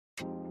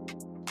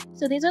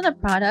So these are the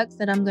products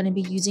that I'm going to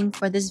be using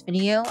for this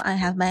video. I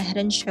have my Head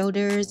and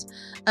Shoulders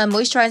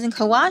moisturizing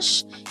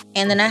co-wash,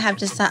 and then I have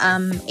just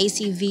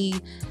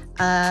ACV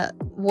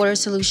water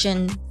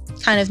solution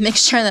kind of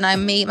mixture that I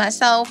made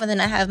myself, and then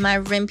I have my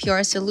Rim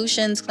Pure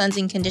Solutions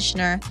cleansing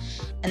conditioner,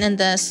 and then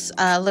this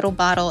little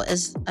bottle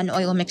is an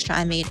oil mixture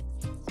I made.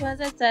 So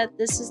as I said,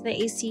 this is the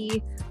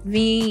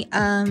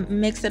ACV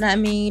mix that I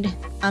made.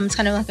 It's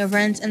kind of like a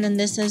rinse, and then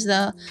this is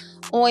the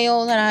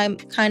oil that I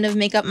kind of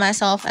make up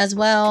myself as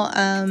well.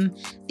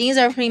 These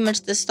are pretty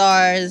much the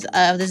stars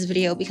of this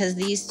video because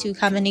these two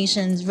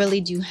combinations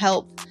really do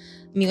help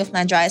me with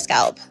my dry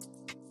scalp.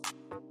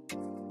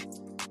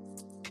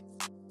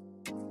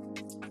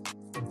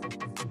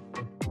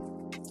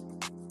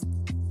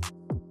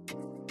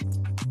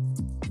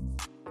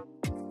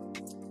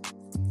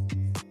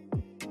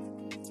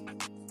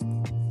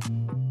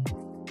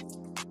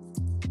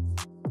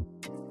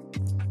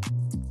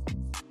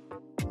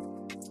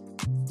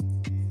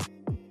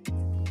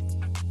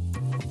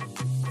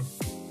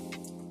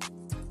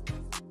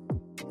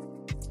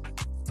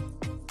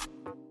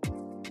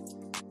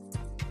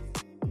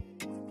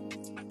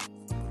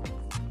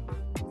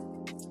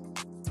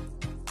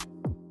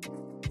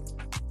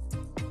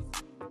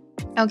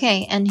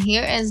 Okay, and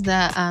here is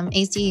the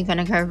AC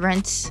vinegar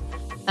rinse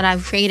that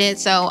I've created.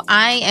 So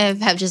I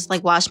have just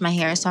like washed my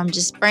hair, so I'm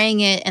just spraying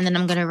it and then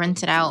I'm gonna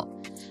rinse it out.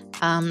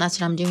 That's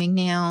what I'm doing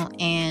now,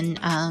 and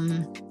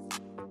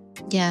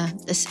yeah,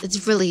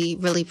 it's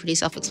really pretty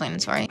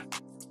self-explanatory.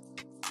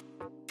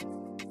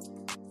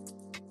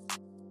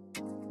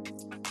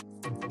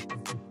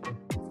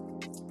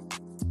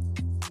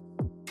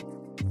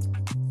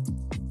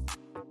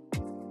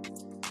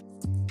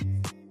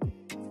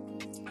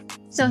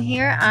 So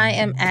here I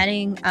am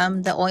adding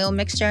the oil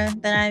mixture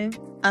that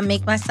I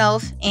make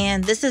myself,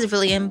 and this is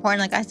really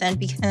important, like I said,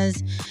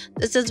 because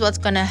this is what's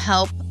going to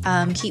help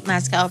keep my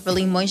scalp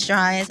really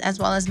moisturized as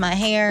well as my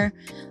hair,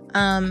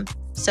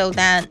 so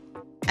that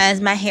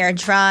as my hair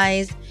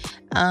dries,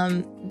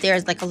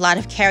 there's like a lot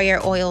of carrier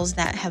oils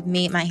that have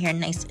made my hair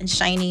nice and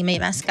shiny,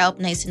 made my scalp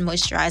nice and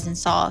moisturized and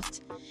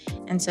soft.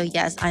 And so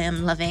yes, I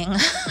am loving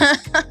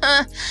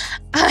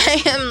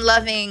I am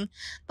loving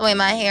the way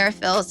my hair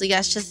feels. So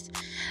yes, just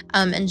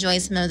enjoy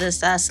some of this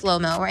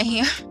slow-mo right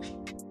here.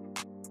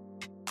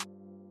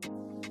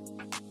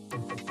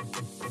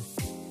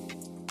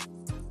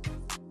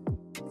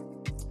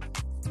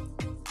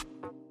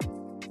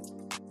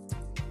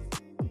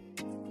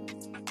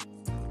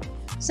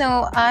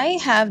 So I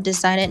have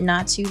decided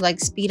not to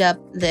like speed up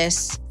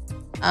this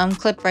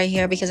clip right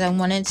here because I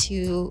wanted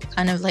to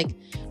kind of like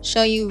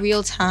show you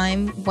real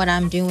time what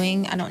I'm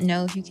doing. I don't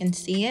know if you can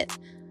see it,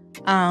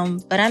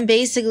 but I'm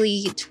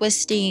basically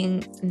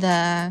twisting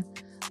the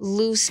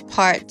loose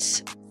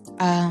parts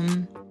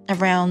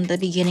around the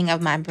beginning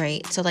of my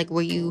braid. So like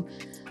where you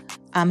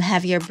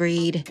have your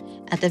braid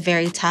at the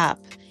very top,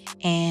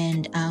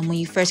 and when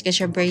you first get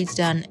your braids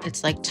done,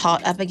 it's like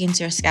taut up against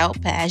your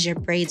scalp, but as your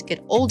braids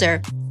get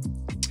older,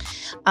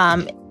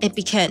 it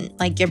became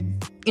like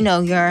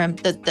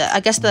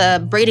I guess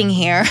the braiding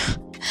hair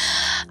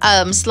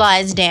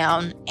slides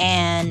down,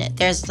 and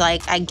there's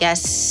like, I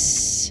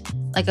guess,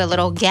 like a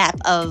little gap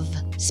of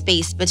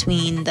space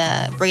between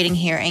the braiding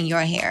hair and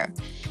your hair.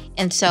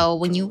 And so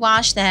when you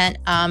wash that,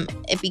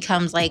 it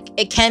becomes like,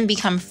 it can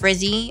become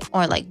frizzy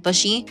or like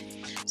bushy.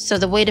 So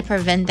the way to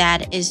prevent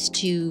that is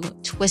to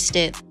twist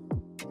it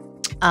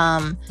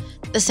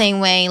the same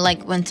way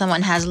like when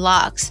someone has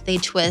locks, they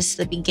twist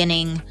the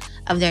beginning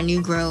of their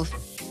new growth.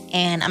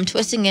 And I'm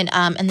twisting it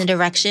in the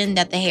direction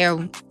that the hair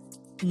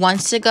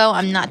wants to go.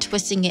 I'm not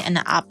twisting it in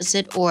the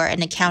opposite or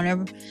in a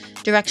counter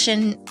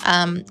direction,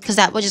 because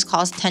that would just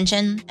cause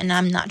tension, and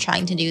I'm not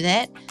trying to do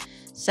that.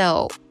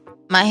 So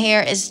my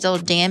hair is still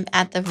damp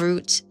at the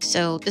roots,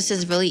 so this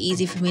is really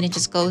easy for me to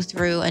just go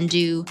through and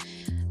do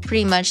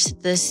pretty much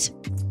this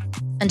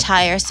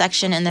entire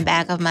section in the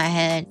back of my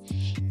head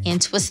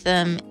and twist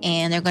them,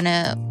 and they're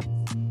gonna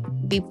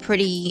be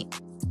pretty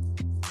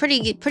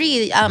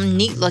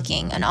neat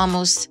looking and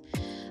almost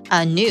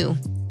new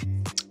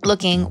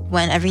looking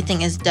when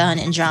everything is done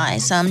and dry.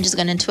 So I'm just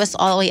gonna twist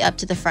all the way up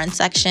to the front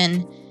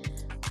section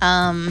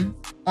on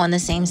the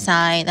same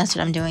side. That's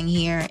what I'm doing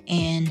here.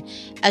 And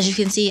as you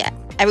can see,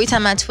 every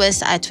time I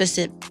twist it, I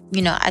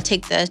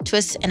take the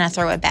twist and I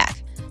throw it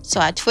back.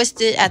 So I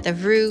twist it at the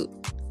root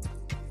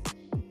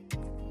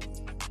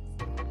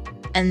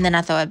and then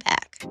I throw it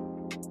back,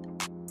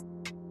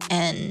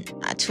 and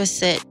I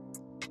twist it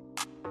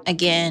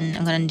again.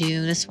 I'm gonna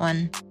do this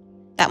one.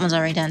 That one's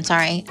already done,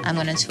 sorry. I'm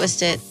gonna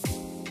twist it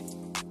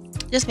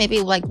just maybe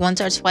like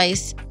once or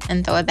twice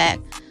and throw it back.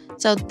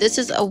 So this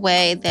is a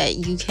way that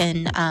you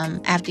can,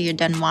 after you're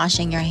done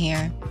washing your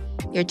hair,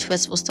 your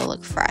twist will still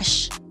look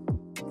fresh.